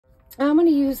I'm going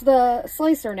to use the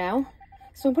slicer now.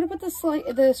 So I'm going to put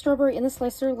the strawberry in the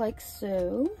slicer like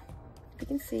so. You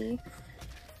can see.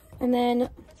 And then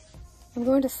I'm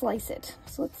going to slice it.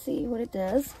 So let's see what it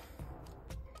does.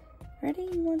 Ready?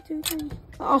 1, 2, 3.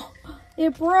 Oh,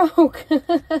 it broke.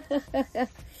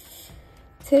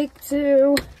 Take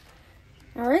 2.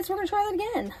 All right, so we're going to try that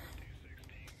again.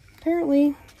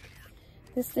 Apparently,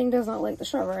 this thing does not like the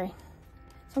strawberry. So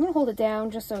I'm going to hold it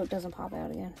down just so it doesn't pop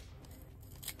out again.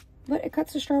 But it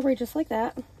cuts the strawberry just like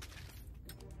that.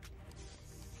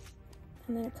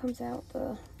 And then it comes out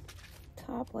the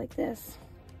top like this.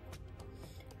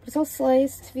 But it's all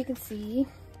sliced, if you can see.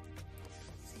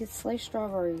 So you get sliced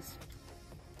strawberries.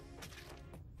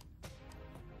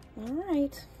 All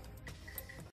right.